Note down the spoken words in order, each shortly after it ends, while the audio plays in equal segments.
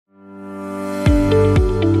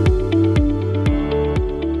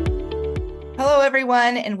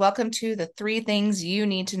everyone, and welcome to the 3 things you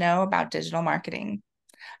need to know about digital marketing.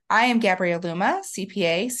 I am Gabby Luoma,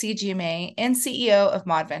 CPA, CGMA, and CEO of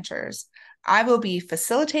Mod Ventures. I will be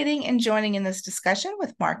facilitating and joining in this discussion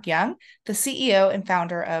with Marc Young, the CEO and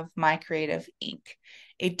founder of My Creative Inc.,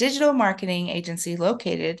 a digital marketing agency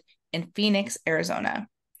located in Phoenix, Arizona.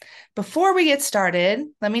 Before we get started,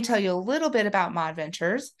 let me tell you a little bit about Mod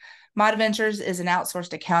Ventures. Mod Ventures is an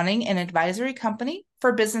outsourced accounting and advisory company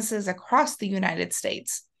for businesses across the United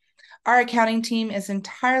States. Our accounting team is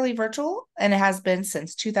entirely virtual and it has been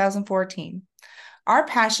since 2014. Our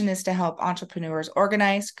passion is to help entrepreneurs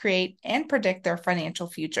organize, create, and predict their financial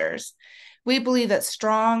futures. We believe that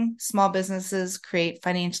strong, small businesses create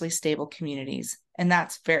financially stable communities, and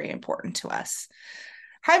that's very important to us.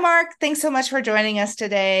 Hi, Marc. Thanks so much for joining us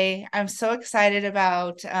today. I'm so excited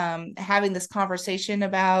about having this conversation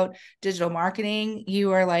about digital marketing.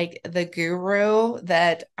 You are like the guru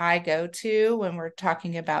that I go to when we're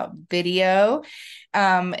talking about video.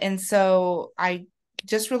 And so I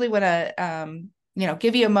just really want to,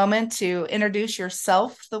 give you a moment to introduce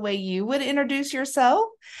yourself the way you would introduce yourself.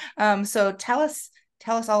 So tell us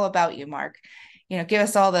all about you, Marc. Give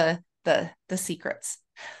us all the secrets.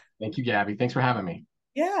 Thank you, Gabby. Thanks for having me.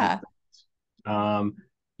 Yeah.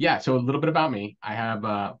 So a little bit about me. I have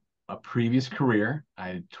a previous career. I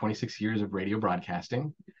had 26 years of radio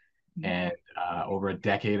broadcasting and over a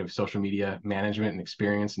decade of social media management and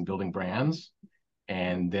experience in building brands.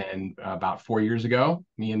 And then about 4 years ago,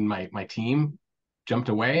 me and my team jumped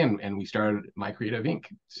away and we started My Creative Inc.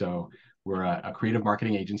 So we're a creative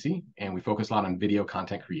marketing agency and we focus a lot on video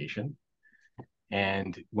content creation.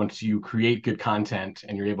 And once you create good content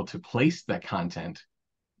and you're able to place that content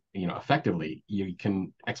effectively, you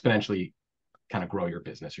can exponentially kind of grow your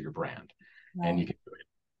business or your brand. Right. And you can do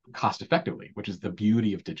it cost effectively, which is the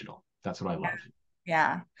beauty of digital. That's what I love.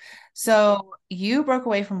 Yeah. So you broke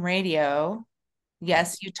away from radio.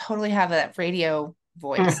 Yes, you totally have that radio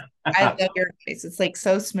voice. I love your voice. It's like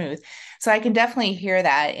so smooth. So I can definitely hear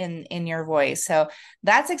that in your voice. So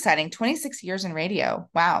that's exciting. 26 years in radio.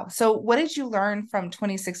 Wow. So what did you learn from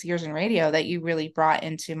 26 years in radio that you really brought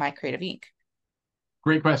into My Creative Inc.?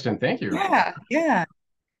 Great question. Thank you. Yeah.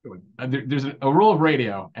 There's a rule of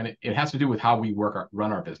radio, and it has to do with how we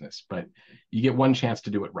run our business, but you get one chance to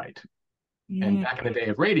do it right. And back in the day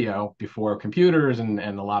of radio, before computers and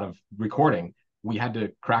a lot of recording, we had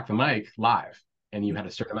to crack the mic live, and you had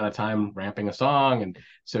a certain amount of time ramping a song. And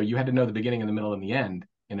so you had to know the beginning and the middle and the end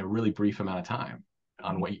in a really brief amount of time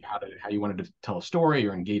on how you wanted to tell a story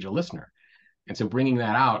or engage a listener. And so bringing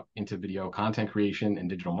that out into video content creation and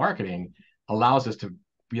digital marketing allows us to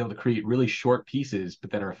be able to create really short pieces,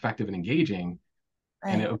 but that are effective and engaging,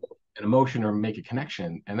 right, and an emotion or make a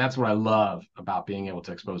connection. And that's what I love about being able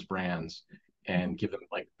to expose brands and give them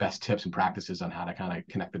like best tips and practices on how to kind of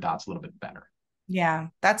connect the dots a little bit better. Yeah,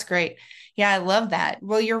 that's great. Yeah, I love that.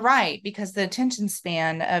 Well, you're right, because the attention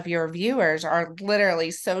span of your viewers are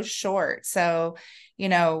literally so short. So,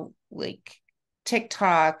 like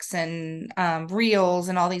TikToks and Reels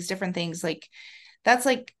and all these different things, like that's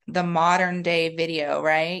like the modern day video,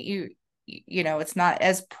 right? It's not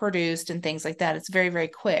as produced and things like that. It's very, very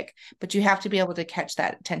quick, but you have to be able to catch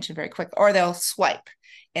that attention very quick, or they'll swipe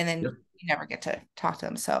and then you never get to talk to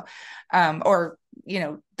them. So, or,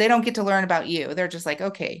 they don't get to learn about you. They're just like,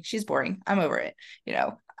 okay, she's boring. I'm over it.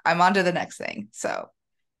 I'm on to the next thing. So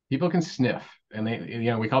people can sniff, and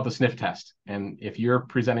we call it the sniff test. And if you're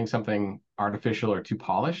presenting something artificial or too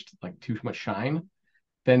polished, like too much shine,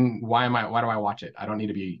 then why do I watch it? I don't need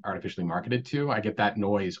to be artificially marketed to. I get that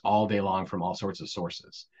noise all day long from all sorts of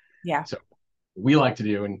sources. Yeah. So we like to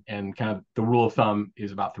do, and kind of the rule of thumb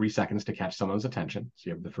is about 3 seconds to catch someone's attention. So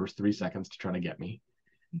you have the first 3 seconds to try to get me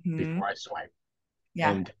before I swipe.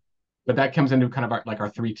 Yeah. But that comes into kind of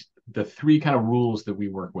the three kind of rules that we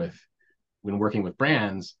work with when working with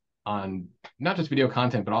brands on not just video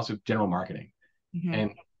content, but also general marketing.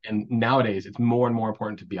 And nowadays it's more and more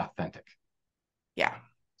important to be authentic. Yeah.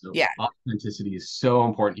 So authenticity is so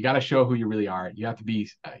important. You got to show who you really are. You have to be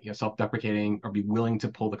self-deprecating or be willing to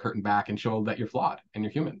pull the curtain back and show that you're flawed and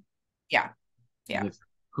you're human. Yeah. Yeah. And it's the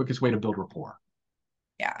quickest way to build rapport.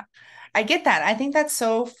 Yeah. I get that. I think that's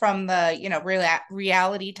so from the,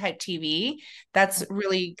 reality type TV that's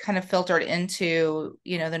really kind of filtered into,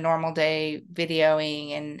 the normal day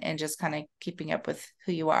videoing and just kind of keeping up with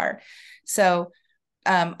who you are. So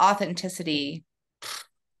authenticity,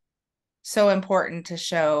 so important to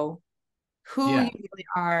show who you really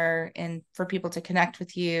are and for people to connect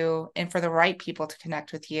with you and for the right people to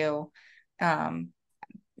connect with you, when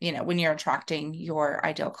you're attracting your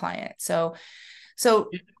ideal client. So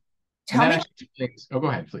tell me. Oh, go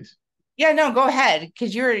ahead, please. Yeah, no, go ahead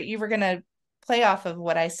because you were gonna play off of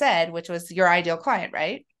what I said, which was your ideal client,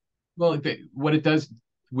 right? Well, what it does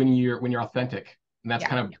when you're authentic, and Yeah,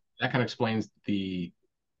 that kind of explains the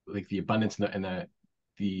like the abundance and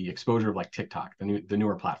the exposure of like TikTok, the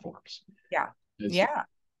newer platforms. yeah, Is yeah,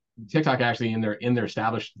 TikTok actually in their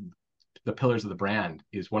established the pillars of the brand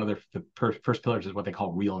is one of first pillars is what they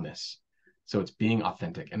call realness. So it's being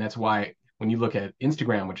authentic, and that's why when you look at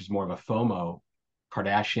Instagram, which is more of a FOMO,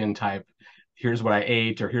 Kardashian type, here's what I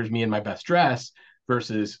ate or here's me in my best dress,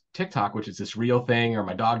 versus TikTok, which is this real thing, or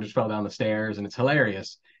my dog just fell down the stairs and it's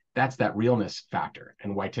hilarious. That's that realness factor,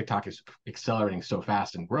 and why TikTok is accelerating so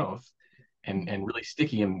fast in growth and really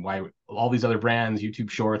sticky, and why all these other brands, YouTube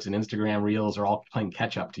Shorts and Instagram Reels, are all playing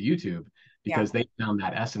catch up to YouTube yeah. because they found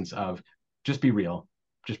that essence of just be real,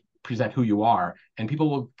 just present who you are, and people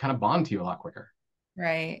will kind of bond to you a lot quicker.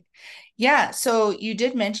 Right. Yeah. So you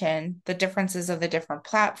did mention the differences of the different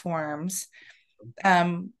platforms.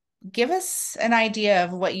 Um, Give us an idea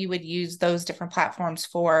of what you would use those different platforms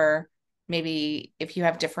for, maybe if you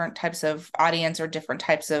have different types of audience or different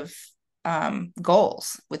types of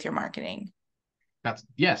goals with your marketing. That's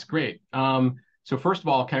yes, great. So first of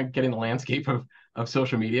all, kind of getting the landscape of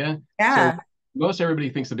social media. So Yeah. most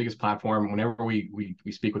everybody thinks the biggest platform. Whenever we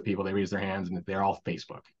speak with people, they raise their hands and they're all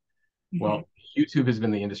Facebook. Mhm. Well, YouTube has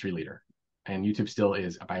been the industry leader, and YouTube still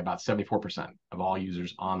is by about 74% of all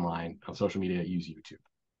users online of social media use YouTube.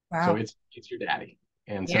 So Wow. it's your daddy.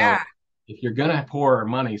 And so Yeah. if you're gonna pour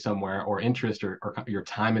money somewhere or interest or your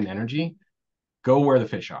time and energy, go where the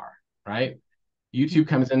fish are, right? YouTube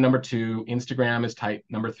comes in number two, Instagram is tight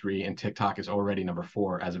number three, and TikTok is already number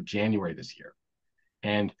four as of January this year.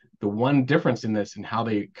 And the one difference in this and how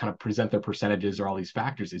they kind of present their percentages or all these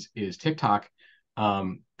factors is TikTok,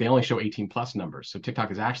 they only show 18 plus numbers. So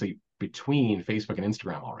TikTok is actually between Facebook and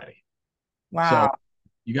Instagram already. So Wow.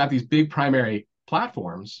 you got these big primary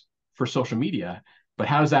platforms for social media, but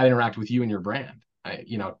how does that interact with you and your brand?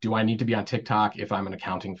 Do I need to be on TikTok if I'm an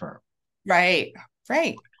accounting firm? Right.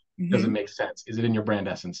 Right. Does it Hmm. make sense? Is it in your brand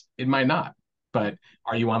essence? It might not. But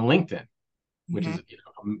are you on LinkedIn, which Hmm. is a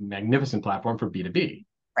magnificent platform for B2B?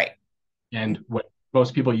 Right. And what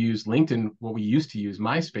most people use LinkedIn, what we used to use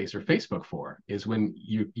MySpace or Facebook for, is when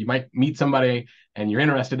you might meet somebody and you're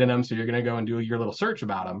interested in them, so you're going to go and do your little search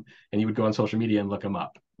about them, and you would go on social media and look them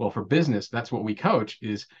up. Well, for business, that's what we coach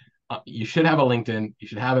is you should have a LinkedIn, you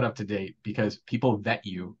should have it up to date because people vet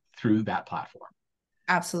you through that platform.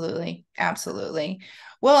 Absolutely. Absolutely.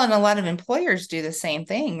 Well, and a lot of employers do the same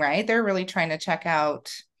thing, right? They're really trying to check out,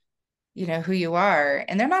 who you are.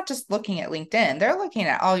 And they're not just looking at LinkedIn, they're looking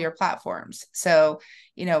at all your platforms. So,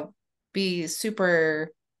 you know, be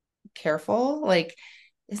super careful. Like,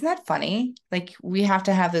 isn't that funny? Like, we have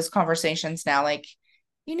to have those conversations now. Like,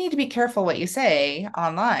 you need to be careful what you say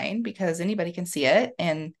online because anybody can see it.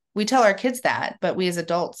 And we tell our kids that, but we as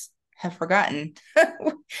adults have forgotten.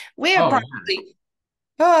 We have Oh yeah.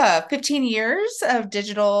 probably 15 years of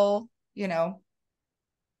digital, Oh,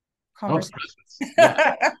 the conversation. presence.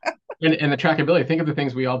 Yeah. And the trackability. Think of the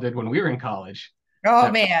things we all did when we were in college. Oh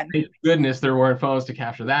That man. thank goodness there weren't phones to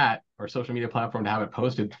capture that or social media platform to have it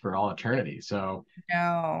posted for all eternity. So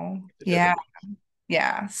No. it's a Yeah. different.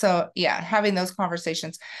 Yeah. So yeah, having those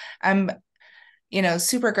conversations. I'm,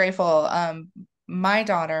 super grateful. My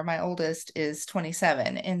daughter, my oldest, is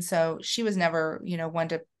 27. And so she was never, one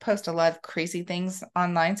to post a lot of crazy things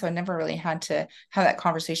online. So I never really had to have that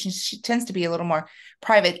conversation. She tends to be a little more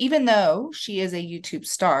private, even though she is a YouTube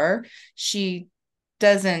star. She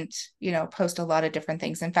doesn't, post a lot of different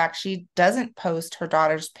things. In fact, she doesn't post her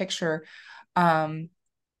daughter's picture um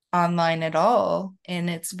online at all. And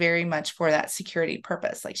it's very much for that security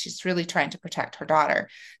purpose. Like she's really trying to protect her daughter.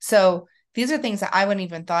 So these are things that I wouldn't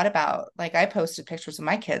even thought about. Like I posted pictures of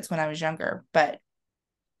my kids when I was younger, but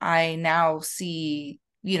I now see,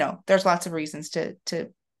 there's lots of reasons to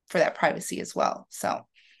for that privacy as well. So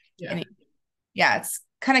Yeah. and yeah, it's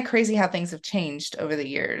kind of crazy how things have changed over the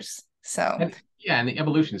years. So And yeah, and the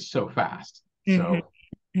evolution is so fast. hmm. So,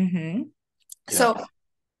 Hmm. you know, So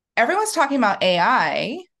everyone's talking about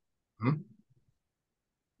AI. hmm,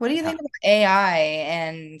 What do you yeah, think about AI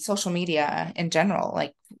and social media in general?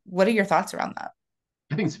 Like, what are your thoughts around that?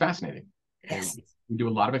 I think it's fascinating. And Yes. we do a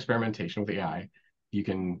lot of experimentation with AI. You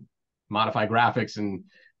can modify graphics and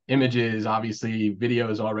images, obviously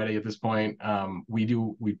videos already at this point.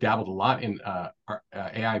 We've dabbled a lot in our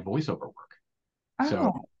AI voiceover work.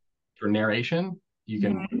 So Oh. for narration, you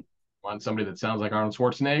can Mhm. want somebody that sounds like Arnold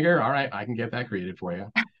Schwarzenegger. All right, I can get that created for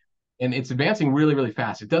you. And it's advancing really, really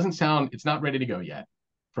fast. It doesn't sound, it's not ready to go yet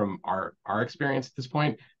from our experience at this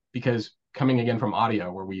point, because coming again from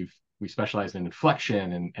audio, where we specialize in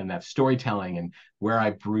inflection and that storytelling, and where I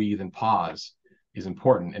breathe and pause is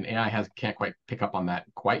important. And AI can't quite pick up on that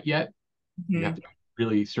quite yet. You have Mhm. to be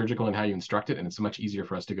really surgical in how you instruct it, and it's much easier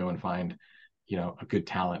for us to go and find, a good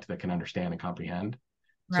talent that can understand and comprehend.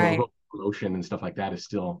 So a Right. little promotion and stuff like that is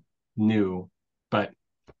still new, but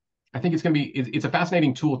I think it's going to be it's a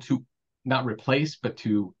fascinating tool to not replace, but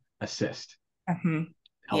to assist, Mhm.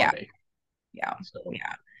 Yeah. elevate. Yeah. So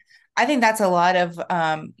Yeah. I think that's a lot of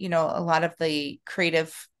a lot of the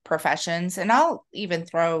creative professions, and I'll even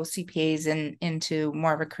throw CPAs into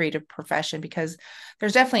more of a creative profession because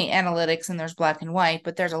there's definitely analytics and there's black and white,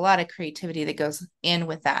 but there's a lot of creativity that goes in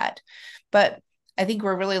with that. But I think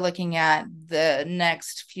we're really looking at the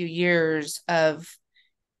next few years of,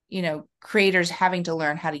 creators having to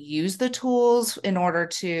learn how to use the tools in order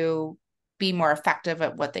to be more effective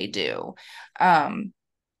at what they do. Um,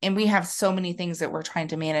 and we have so many things that we're trying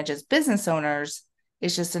to manage as business owners.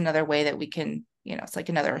 It's just another way that we can, it's like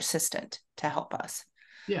another assistant to help us.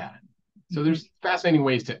 yeah, so Mhm. there's fascinating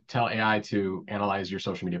ways to tell AI to analyze your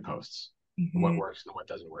social media posts, what Mhm. works and what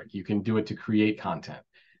doesn't work. You can do it to create content,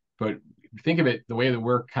 but think of it the way that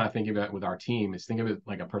we're kind of thinking of it with our team is think of it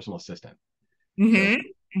like a personal assistant. So Mhm.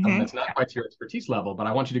 something Mhm. that's not quite to your expertise level, but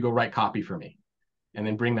I want you to go write copy for me, and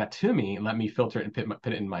then bring that to me and let me filter it and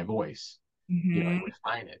put it in my voice, and Mhm.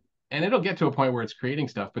 refine it. And it'll get to a point where it's creating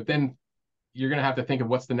stuff, but then you're going to have to think of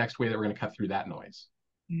what's the next way that we're going to cut through that noise.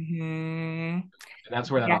 Mhm. And that's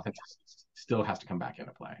where that Yeah. authenticity still has to come back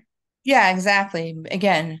into play. Yeah, exactly.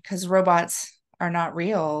 Again, because robots are not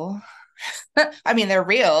real. I mean, they're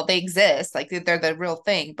real. They exist. Like they're the real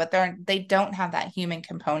thing, but they don't have that human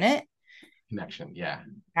component, Connection.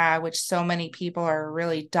 Yeah. which so many people are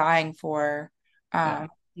really dying for Yeah.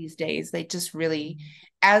 these days. They just really,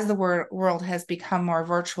 as the world has become more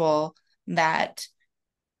virtual, that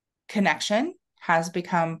connection has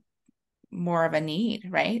become more of a need,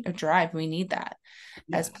 right? A drive. We need that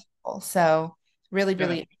as Yes. people. So really, That,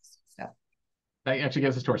 really stuff. that actually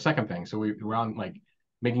gets us to our second thing. So we're on like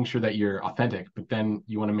making sure that you're authentic, but then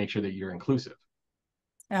you want to make sure that you're inclusive.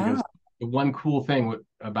 Oh. Because the one cool thing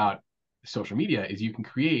about social media is you can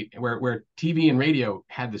create where TV and radio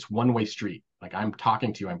had this one-way street. Like I'm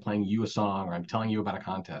talking to you, I'm playing you a song, or I'm telling you about a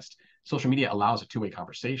contest. Social media allows a two-way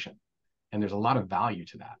conversation, and there's a lot of value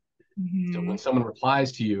to that. So when Mhm. someone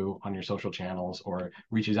replies to you on your social channels or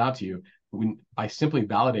reaches out to you, by simply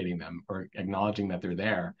validating them or acknowledging that they're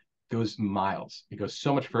there, goes miles. It goes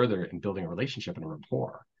so much further in building a relationship and a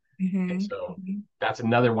rapport. And Mhm. so Mhm. that's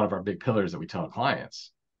another one of our big pillars that we tell our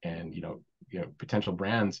clients and potential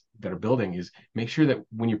brands that are building is make sure that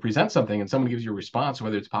when you present something and someone gives you a response,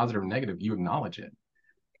 whether it's positive or negative, you acknowledge it.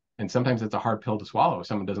 And sometimes it's a hard pill to swallow if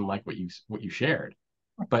someone doesn't like what you shared.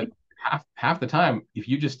 But half the time, if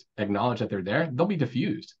you just acknowledge that they're there, they'll be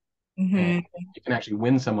diffused, and Mhm. you can actually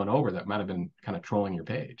win someone over that might have been kind of trolling your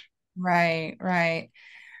page. Right, right.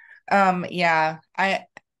 Yeah,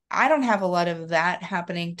 I don't have a lot of that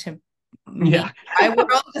happening to me Yeah, in my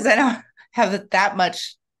world because I don't have that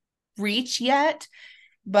much reach yet.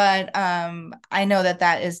 But I know that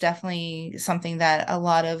that is definitely something that a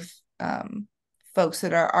lot of folks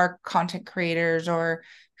that are content creators or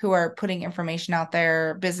who are putting information out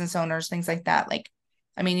there, business owners, things like that. Like,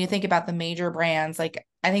 I mean, you think about the major brands, like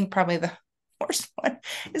I think probably the worst one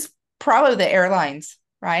is probably the airlines,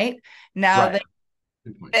 right? Now right. that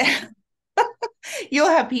Good point. you'll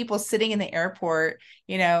have people sitting in the airport,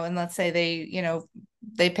 and let's say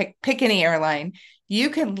they pick any airline. You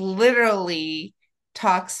can literally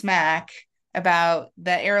talk smack about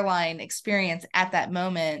the airline experience at that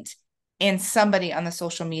moment, and somebody on the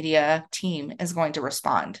social media team is going to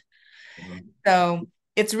respond. Mhm. So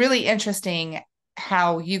it's really interesting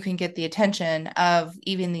how you can get the attention of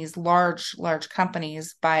even these large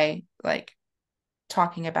companies by like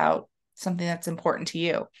talking about something that's important to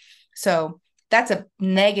you. So that's a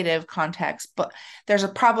negative context, but there's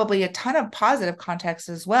probably a ton of positive context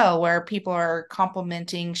as well, where people are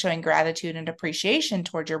complimenting, showing gratitude and appreciation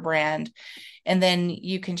towards your brand, and then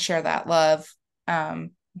you can share that love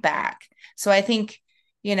back. So I think,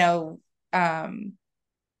 you know, um,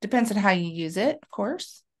 depends on how you use it, of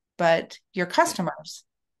course, but your Well, customers.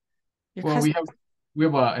 we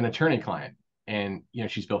have an attorney client, and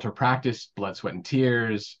she's built her practice, blood, sweat, and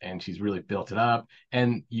tears, and she's really built it up.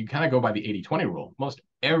 And you kind of go by the 80-20 rule. Most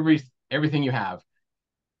everything you have,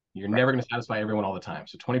 you're Right, never going to satisfy everyone all the time.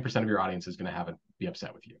 So 20% of your audience is going to be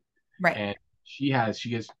upset with you. right, And she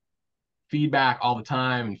gets feedback all the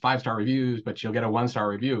time and 5-star reviews, but she'll get a 1-star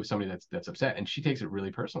review of somebody that's upset, and she takes it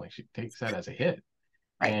really personally. She takes that as a hit,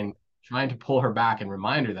 right. and trying to pull her back and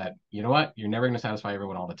remind her that, you know what, you're never going to satisfy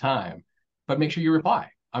everyone all the time, but make sure you reply.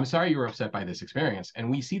 I'm sorry you were upset by this experience. And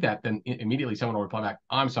we see that, then immediately someone will reply back,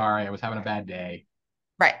 I'm sorry, I was having a bad day.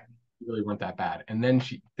 Right. You really weren't that bad. And then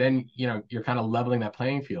then you're kind of leveling that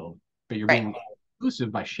playing field, but you're Right. being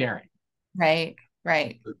inclusive by sharing. Right.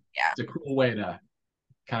 Right. Yeah. It's a cool way to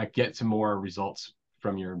kind of get some more results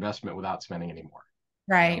from your investment without spending any more.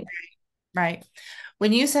 Right. Right.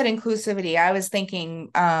 When you said inclusivity, I was thinking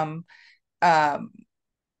um,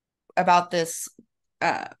 about this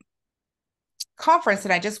uh, conference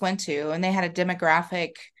that I just went to, and they had a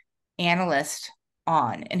demographic analyst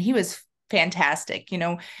on, and he was fantastic.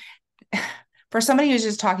 For somebody who's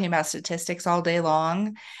just talking about statistics all day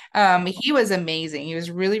long, he was amazing. He was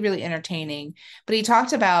really, really entertaining. But he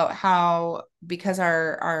talked about how because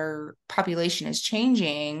our population is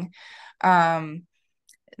changing, um,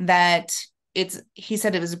 that he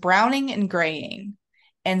said it was browning and graying.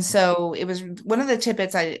 And so it was one of the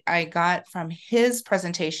tidbits I got from his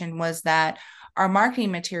presentation was that our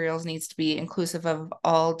marketing materials needs to be inclusive of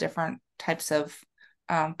all different types of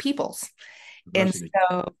peoples. And Diversity.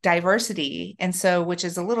 so diversity, and so which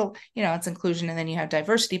is a little, it's inclusion and then you have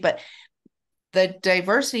diversity, but the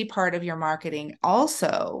diversity part of your marketing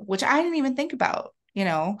also, which I didn't even think about,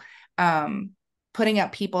 um, putting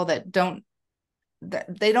up people that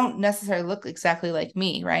they don't necessarily look exactly like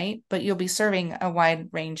me, right? But you'll be serving a wide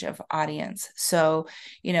range of audience. So,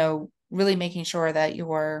 really making sure that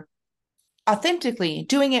you're authentically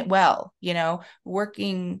doing it well,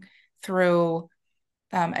 working through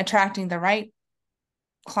attracting the right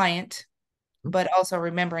client, but also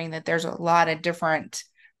remembering that there's a lot of different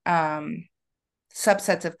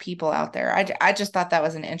subsets of people out there. I just thought that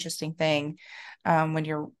was an interesting thing when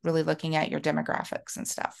you're really looking at your demographics and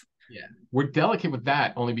stuff. Yeah. We're delicate with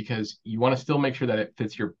that only because you want to still make sure that it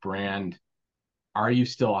fits your brand. Are you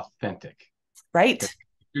still authentic? Right. If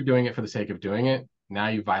you're doing it for the sake of doing it, now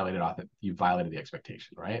you violated the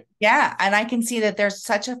expectation, right? Yeah. And I can see that there's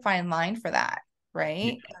such a fine line for that, Yeah.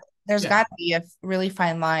 right? There's Yeah. got to be a really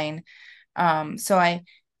fine line. So I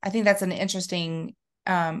think that's an interesting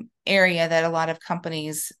area that a lot of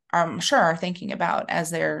companies I'm sure are thinking about as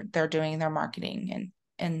they're doing their marketing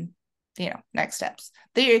and next steps.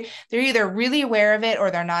 They're either really aware of it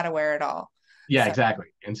or they're not aware at all. Yeah, So exactly.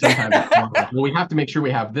 And sometimes it's more like, well, we have to make sure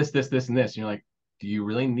we have this, this, this, and this. And you're like, do you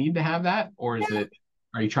really need to have that? Or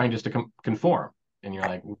are you trying just to conform? And you're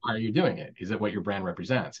like, why are you doing it? Is it what your brand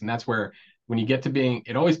represents? And that's where, when you get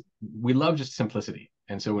to we love just simplicity.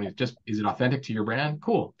 And so when is it authentic to your brand?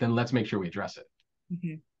 Cool. Then let's make sure we address it.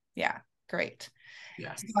 Mhm. Yeah, great.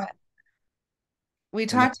 Yeah. So we And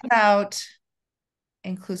then talked about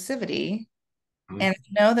inclusivity, mhm, and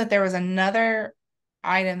I know that there was another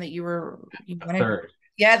item that you the wanted. third,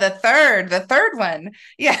 Yeah, the third one.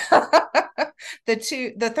 Yeah.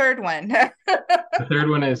 The third one. the third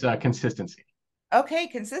one is consistency. Okay,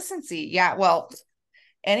 consistency. Yeah, well,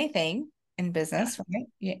 anything in Yeah. business,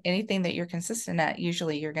 right? Anything that you're consistent at,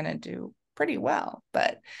 usually you're going to do pretty well.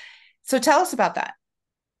 But so tell us about that.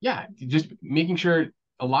 Yeah. Just making sure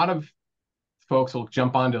a lot of folks will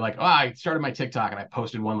jump onto like, oh, I started my TikTok and I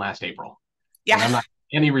posted one last April and I'm Yeah. not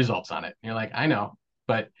any results on it. And you're like, I know,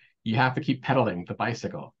 but you have to keep pedaling the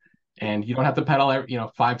bicycle. And you don't have to pedal,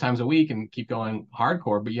 5 times a week and keep going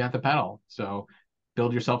hardcore, but you have to pedal. So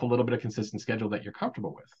build yourself a little bit of consistent schedule that you're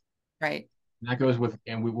comfortable with. Right. And that goes with,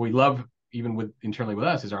 and we love even with internally with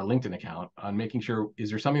us is our LinkedIn account on making sure, is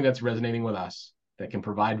there something that's resonating with us that can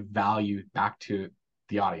provide value back to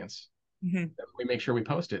the audience? Hmm. We make sure we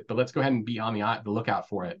post it, but let's go ahead and be on the lookout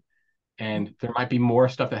for it. And there might be more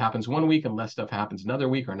stuff that happens one week and less stuff happens another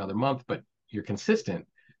week or another month, but you're consistent.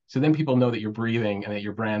 So then people know that you're breathing and that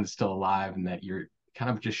your brand is still alive and that you're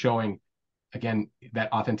kind of just showing, again,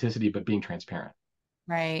 that authenticity, but being transparent.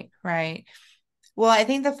 Right. Right. Well, I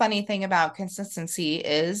think the funny thing about consistency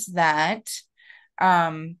is that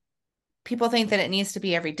um, people think that it needs to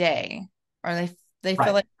be every day, or they feel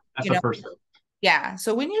Right. like, That's you the know, first thing. yeah.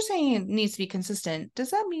 So when you're saying it needs to be consistent, does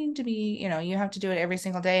that mean to be, you have to do it every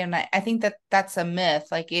single day? And I think that that's a myth.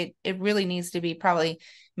 Like it really needs to be probably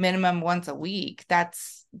minimum once a week.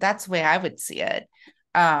 That's the way I would see it.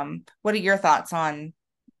 What are your thoughts on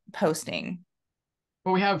posting?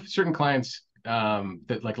 Well, we have certain clients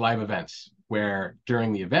that like live events where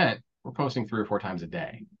during the event, we're posting 3 or 4 times a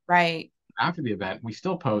day. Right. After the event, we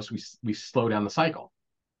still post, we slow down the cycle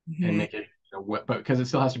and Mhm. make it, but because it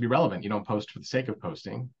still has to be relevant. You don't post for the sake of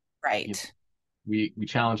posting. You Right. we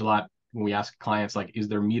challenge a lot when we ask clients like, is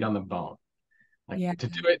there meat on the bone? Like Yeah. to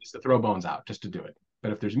do it is to throw bones out just to do it.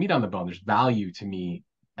 But if there's meat on the bone, there's value to me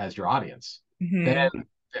as your audience. Then Hmm.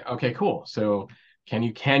 okay, cool. So can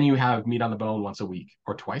you have meat on the bone once a week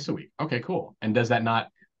or twice a week? Okay, cool. And does that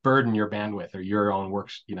not burden your bandwidth or your own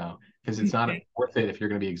works, because it's not Mhm. worth it if you're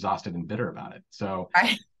going to be exhausted and bitter about it. So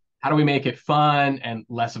Right. how do we make it fun and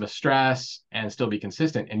less of a stress and still be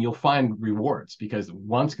consistent? And you'll find rewards, because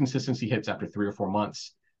once consistency hits after 3 or 4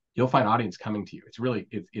 months, you'll find audience coming to you. It's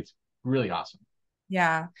really awesome.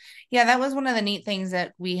 Yeah. Yeah, that was one of the neat things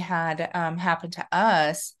that we had happen to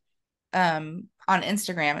us on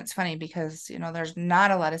Instagram. It's funny because, there's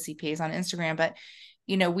not a lot of CPAs on Instagram, but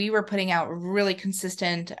we were putting out really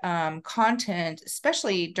consistent content,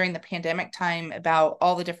 especially during the pandemic time, about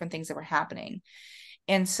all the different things that were happening.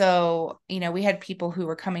 And so, we had people who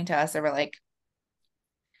were coming to us that were like,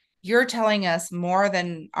 you're telling us more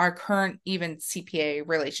than our current even CPA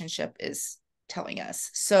relationship is telling us.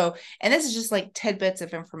 So, and this is just like tidbits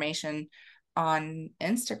of information on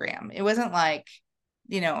Instagram. It wasn't like,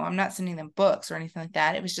 I'm not sending them books or anything like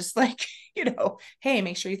that. It was just like, hey,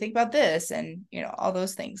 make sure you think about this and, all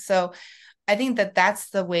those things. So I think that that's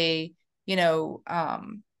the way, you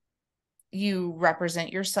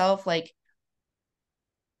represent yourself. Like,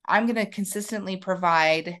 I'm going to consistently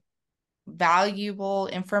provide valuable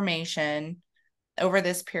information over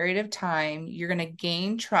this period of time. You're going to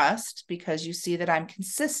gain trust because you see that I'm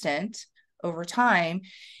consistent over time.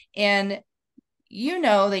 And you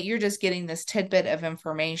know that you're just getting this tidbit of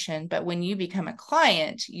information. But when you become a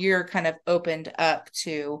client, you're kind of opened up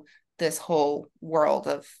to this whole world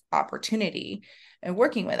of opportunity and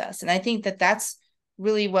working with us. And I think that that's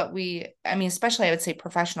really what especially I would say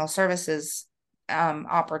professional services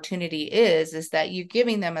opportunity is that you're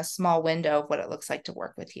giving them a small window of what it looks like to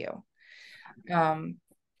work with you,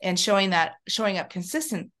 and showing up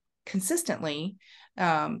consistently.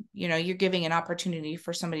 You're giving an opportunity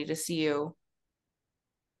for somebody to see you,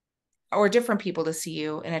 or different people to see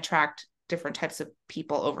you, and attract different types of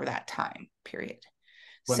people over that time period.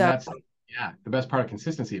 When So that's Yeah, the best part of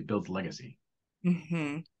consistency, it builds legacy.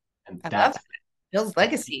 mhm, And I love that's that. Builds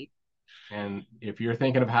legacy. and if you're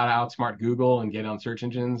thinking of how to outsmart Google and get on search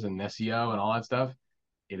engines and SEO and all that stuff,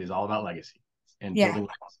 it is all about legacy. And Yeah. building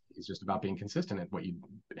legacy is just about being consistent at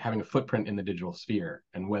having a footprint in the digital sphere,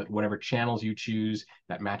 and whatever channels you choose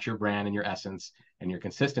that match your brand and your essence, and you're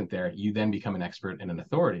consistent there, you then become an expert and an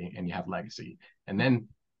authority, and you have legacy. And then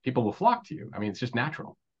people will flock to you. I mean, it's just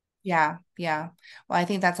natural. Yeah. Yeah. Well, I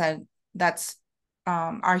think that's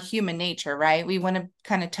our human nature, right? We want to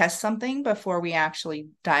kind of test something before we actually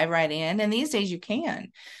dive right in. And these days you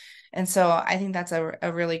can. And so I think that's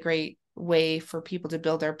a really great way for people to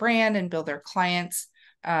build their brand and build their clients,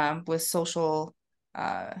 with social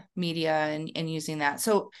media and using that.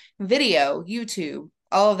 So video, YouTube,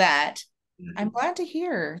 all of that. I'm glad to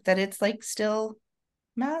hear that it's like still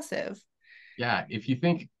massive. Yeah, if you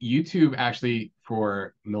think YouTube actually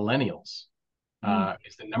for millennials Mm.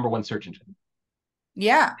 is the number one search engine.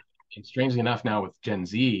 Yeah. And strangely enough, now with Gen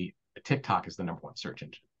Z, TikTok is the number one search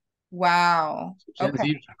engine. Wow. So Gen Okay. Z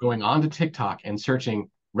is going on to TikTok and searching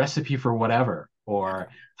recipe for whatever, or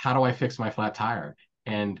how do I fix my flat tire?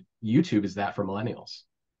 And YouTube is that for millennials.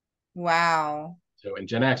 Wow. So in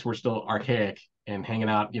Gen X, we're still archaic and hanging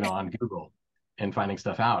out, on Google and finding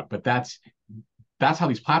stuff out. But that's how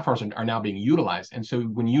these platforms are now being utilized. And so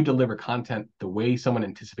when you deliver content the way someone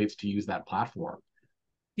anticipates to use that platform,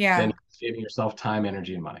 then Yeah. you're saving yourself time,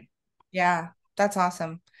 energy, and money. Yeah. That's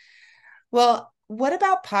awesome. Well, what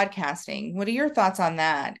about podcasting? What are your thoughts on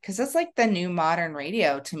that? Because it's like the new modern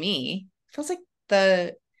radio to me. It feels like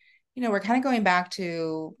we're kind of going back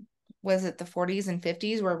to, was it the 40s and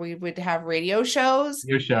 50s where we would have radio shows,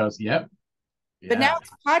 New shows. Yep. but now Yeah.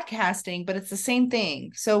 it's podcasting, but it's the same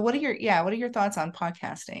thing. So what are your thoughts on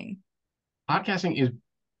podcasting? Podcasting is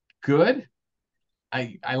good.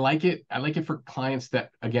 I like it. I like it for clients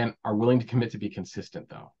that, again, are willing to commit to be consistent,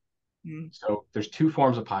 though. Mm, So there's two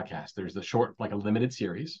forms of podcast. There's the short, like a limited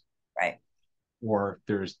series, right. or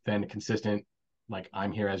there's then consistent, like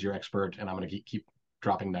I'm here as your expert and I'm going to keep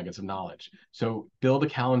dropping nuggets of knowledge. So build a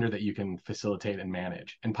calendar that you can facilitate and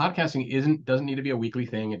manage. And podcasting doesn't need to be a weekly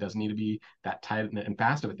thing. It doesn't need to be that tight and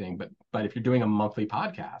fast of a thing. But if you're doing a monthly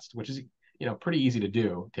podcast, which is pretty easy to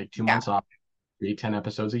do, take two Yeah. months off, create 10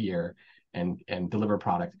 episodes a year, and deliver a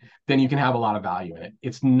product, then you can have a lot of value in it.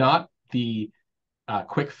 It's not the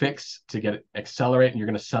quick fix to get it accelerate, and you're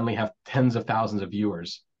going to suddenly have tens of thousands of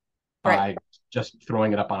viewers Right. by just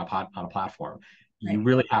throwing it up on a platform. You Right.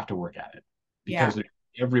 really have to work at it, Yeah. because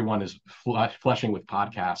everyone is flushing with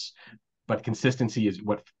podcasts, but consistency is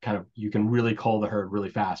what kind of you can really cull the herd really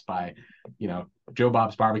fast by. Joe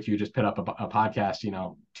Bob's Barbecue just put up a podcast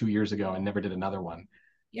 2 years ago and never did another one.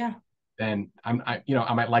 Yeah. Then I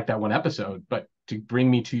might like that one episode, but to bring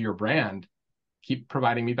me to your brand, keep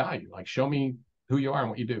providing me value. Like, show me who you are and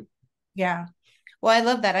what you do. Yeah. Well, I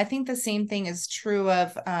love that. I think the same thing is true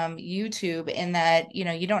of YouTube in that,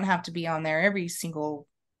 you don't have to be on there every single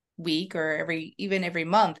week or even every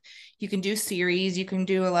month. You can do series, you can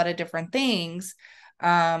do a lot of different things.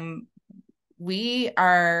 Um, we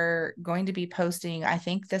are going to be posting, I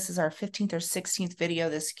think this is our 15th or 16th video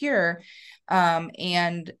this year.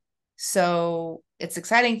 And so it's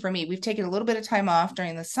exciting for me. We've taken a little bit of time off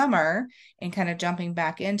during the summer and kind of jumping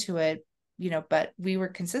back into it, but we were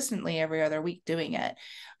consistently every other week doing it.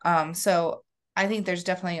 So I think there's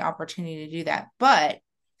definitely opportunity to do that. But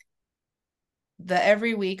the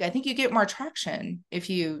every week, I think you get more traction if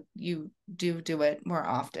you do it more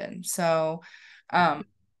often. So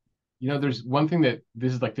There's one thing that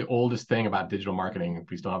this is like the oldest thing about digital marketing, if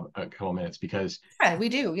we still have a couple minutes, because yeah, we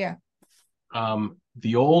do. Yeah.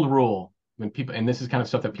 The old rule when people, and this is kind of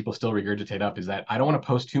stuff that people still regurgitate up, is that I don't want to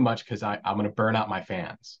post too much because I'm going to burn out my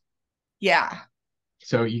fans. Yeah.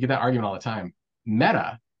 So you get that argument all the time.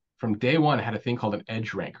 Meta from day one had a thing called an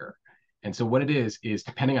edge ranker. And so what it is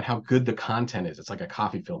depending on how good the content is, it's like a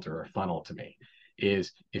coffee filter or a funnel to me,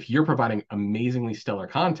 is if you're providing amazingly stellar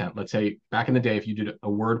content, let's say back in the day, if you did a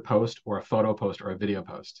word post or a photo post or a video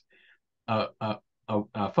post, a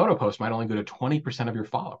photo post might only go to 20% of your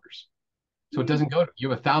followers. So it doesn't go to, you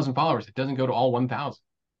have 1,000 followers, it doesn't go to all 1,000.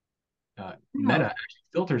 Meta actually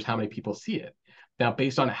filters how many people see it. Now,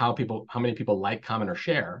 based on how many people like, comment, or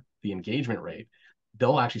share, the engagement rate,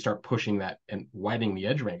 they'll actually start pushing that and widening the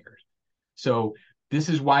edge rankers. So this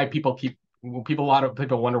is why a lot of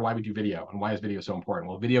people wonder why we do video and why is video so important.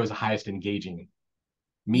 Well, video is the highest engaging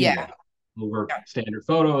Yeah. medium over standard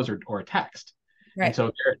photos or text. Right. And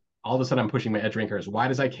so all of a sudden I'm pushing my edge ranker as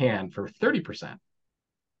wide as I can for 30%.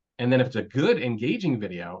 And then if it's a good engaging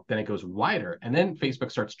video, then it goes wider. And then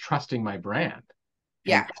Facebook starts trusting my brand.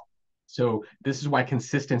 Yeah. And so this is why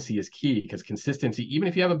consistency is key, because consistency, even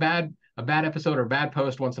if you have a bad episode or a bad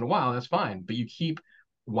post once in a while, that's fine. But you keep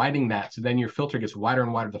widening that. So then your filter gets wider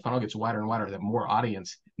and wider. The funnel gets wider and wider, that more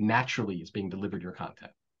audience naturally is being delivered your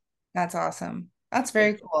content. That's awesome. That's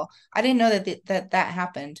very cool. I didn't know that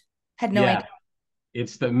happened. Had no idea.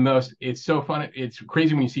 It's so fun. It's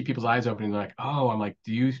crazy when you see people's eyes open and they're like, oh, I'm like,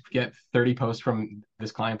 do you get 30 posts from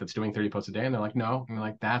this client that's doing 30 posts a day? And they're like, no. And they're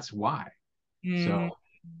like, that's why. So,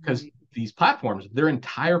 because these platforms, their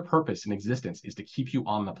entire purpose in existence is to keep you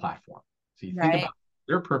on the platform. So you think about it,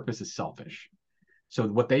 their purpose is selfish. So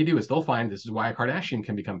what they do is they'll find, this is why a Kardashian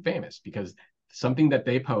can become famous, because something that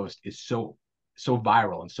they post is so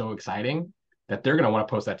viral and so exciting that they're going to want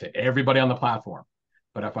to post that to everybody on the platform.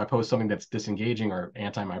 But if I post something that's disengaging or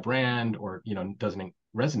anti my brand or doesn't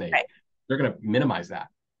resonate, they're going to minimize that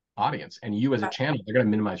audience. And you as a channel, they're going to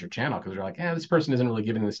minimize your channel because they're like, this person isn't really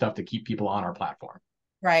giving this stuff to keep people on our platform.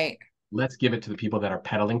 Right. Let's give it to the people that are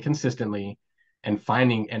pedaling consistently and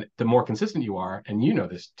finding, and the more consistent you are, and you know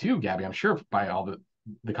this too, Gabby, I'm sure by all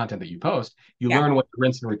the content that you post, you learn what to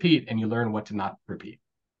rinse and repeat, and you learn what to not repeat.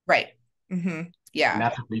 Right. Mm-hmm. Yeah. And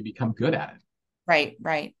that's where you become good at it. Right.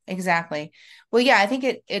 Right. Exactly. Well, yeah, I think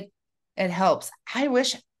it helps. I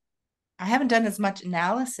wish I haven't done as much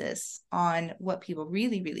analysis on what people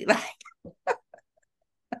really, really like.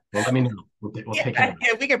 Well, let me know. We'll take care of it.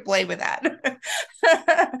 Yeah, we could play with that.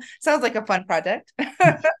 Sounds like a fun project.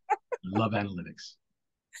 Love analytics.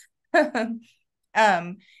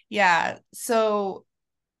 Yeah. So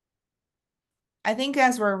I think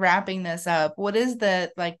as we're wrapping this up, what is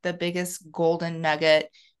the biggest golden nugget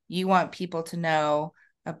you want people to know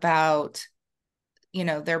about,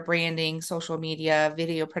 their branding, social media,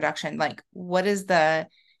 video production? Like, what is the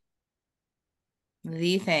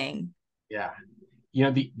thing? Yeah.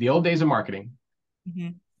 The old days of marketing,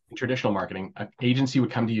 traditional marketing, an agency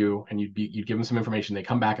would come to you and you'd give them some information. They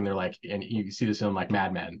come back and they're like, and you see this in like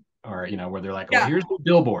Mad Men, or where they're like, well, here's the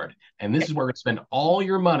billboard, and this is where we're going to spend all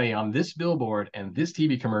your money on this billboard and this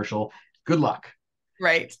TV commercial. Good luck.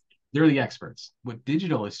 Right. They're the experts. What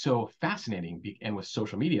digital is so fascinating, and with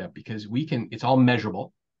social media, because it's all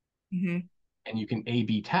measurable, and you can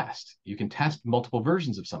A/B test. You can test multiple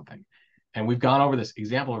versions of something. And we've gone over this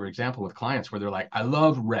example with clients where they're like, I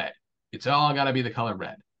love red. It's all got to be the color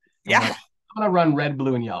red. And I'm like, I'm going to run red,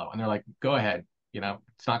 blue, and yellow. And they're like, go ahead.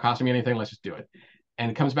 It's not costing me anything. Let's just do it. And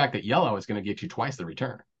it comes back that yellow is going to get you twice the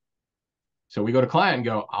return. So we go to client and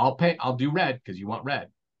go, I'll do red because you want red.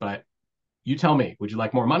 But you tell me, would you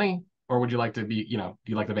like more money, or would you like to be, do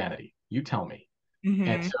you like the vanity? You tell me.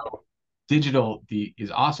 And so digital is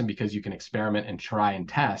awesome because you can experiment and try and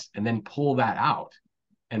test and then pull that out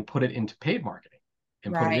and put it into paid marketing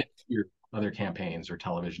and put it into your other campaigns or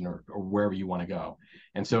television or wherever you want to go.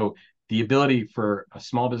 And so the ability for a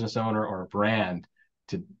small business owner or a brand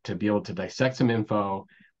to be able to dissect some info,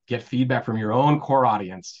 get feedback from your own core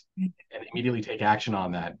audience Mm. and immediately take action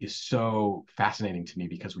on that is so fascinating to me,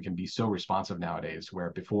 because we can be so responsive nowadays, where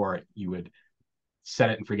before you would set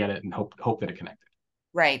it and forget it and hope that it connected.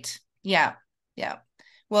 Right. Yeah. Yeah.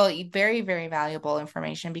 Well, very, very valuable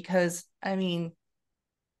information, because I mean,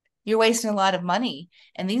 you're wasting a lot of money.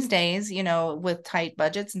 And these days, with tight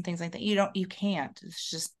budgets and things like that, you can't. It's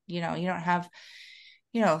just, you don't have,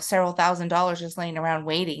 several $1,000s just laying around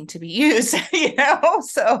waiting to be used,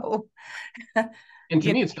 so. And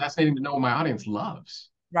to me, it's fascinating to know what my audience loves.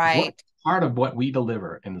 Like, what Right. part of what we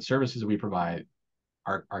deliver and the services that we provide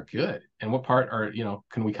are good, and what part are,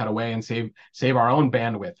 can we cut away and save our own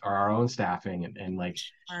bandwidth or our own staffing, and like,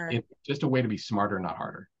 Sure. it's just a way to be smarter, not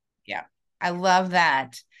harder. Yeah. I love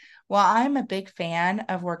that. Well, I'm a big fan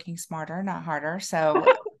of working smarter, not harder. So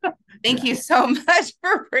thank Yeah. you so much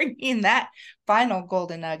for bringing that final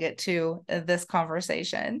golden nugget to this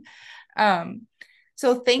conversation. Um,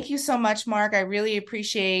 so thank you so much, Marc. I really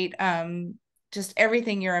appreciate just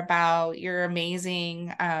everything you're about. You're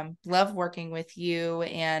amazing. Love working with you,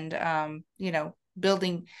 and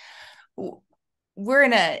building. We're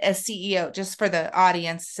in a CEO, just for the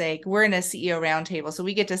audience sake, we're in a CEO roundtable. So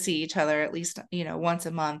we get to see each other at least, once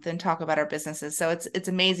a month and talk about our businesses. So it's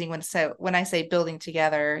amazing when I say building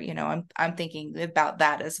together, I'm thinking about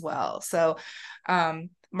that as well. So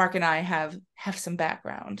Marc and I have some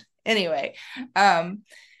background. Anyway,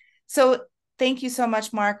 so thank you so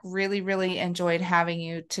much, Marc. Really, really enjoyed having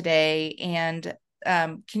you today. And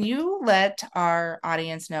can you let our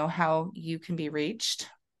audience know how you can be reached?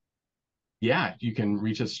 Yeah, you can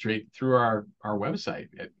reach us straight through our website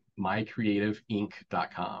at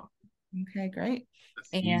mycreativeinc.com. Okay, great. That's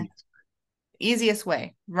the And easiest. easiest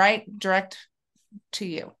way, right? Direct to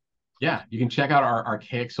you. Yeah, you can check out our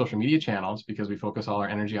archaic social media channels, because we focus all our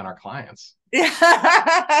energy on our clients. Isn't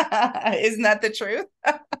that the truth?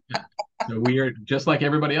 Yeah. So we are just like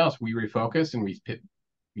everybody else. We refocus and we get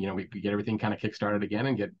everything kind of kickstarted again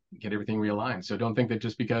and get everything realigned. So don't think that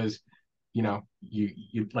just because, you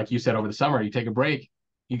like you said, over the summer, you take a break,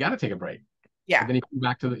 you got to take a break. Yeah. But then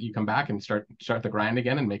you come back and start the grind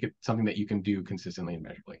again and make it something that you can do consistently and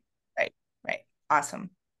measurably. Right. Right. Awesome.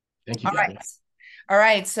 Thank you, All Gabby. right. All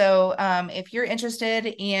right. So if you're interested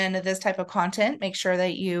in this type of content, make sure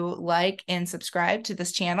that you like and subscribe to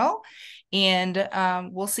this channel. And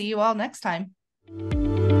we'll see you all next time.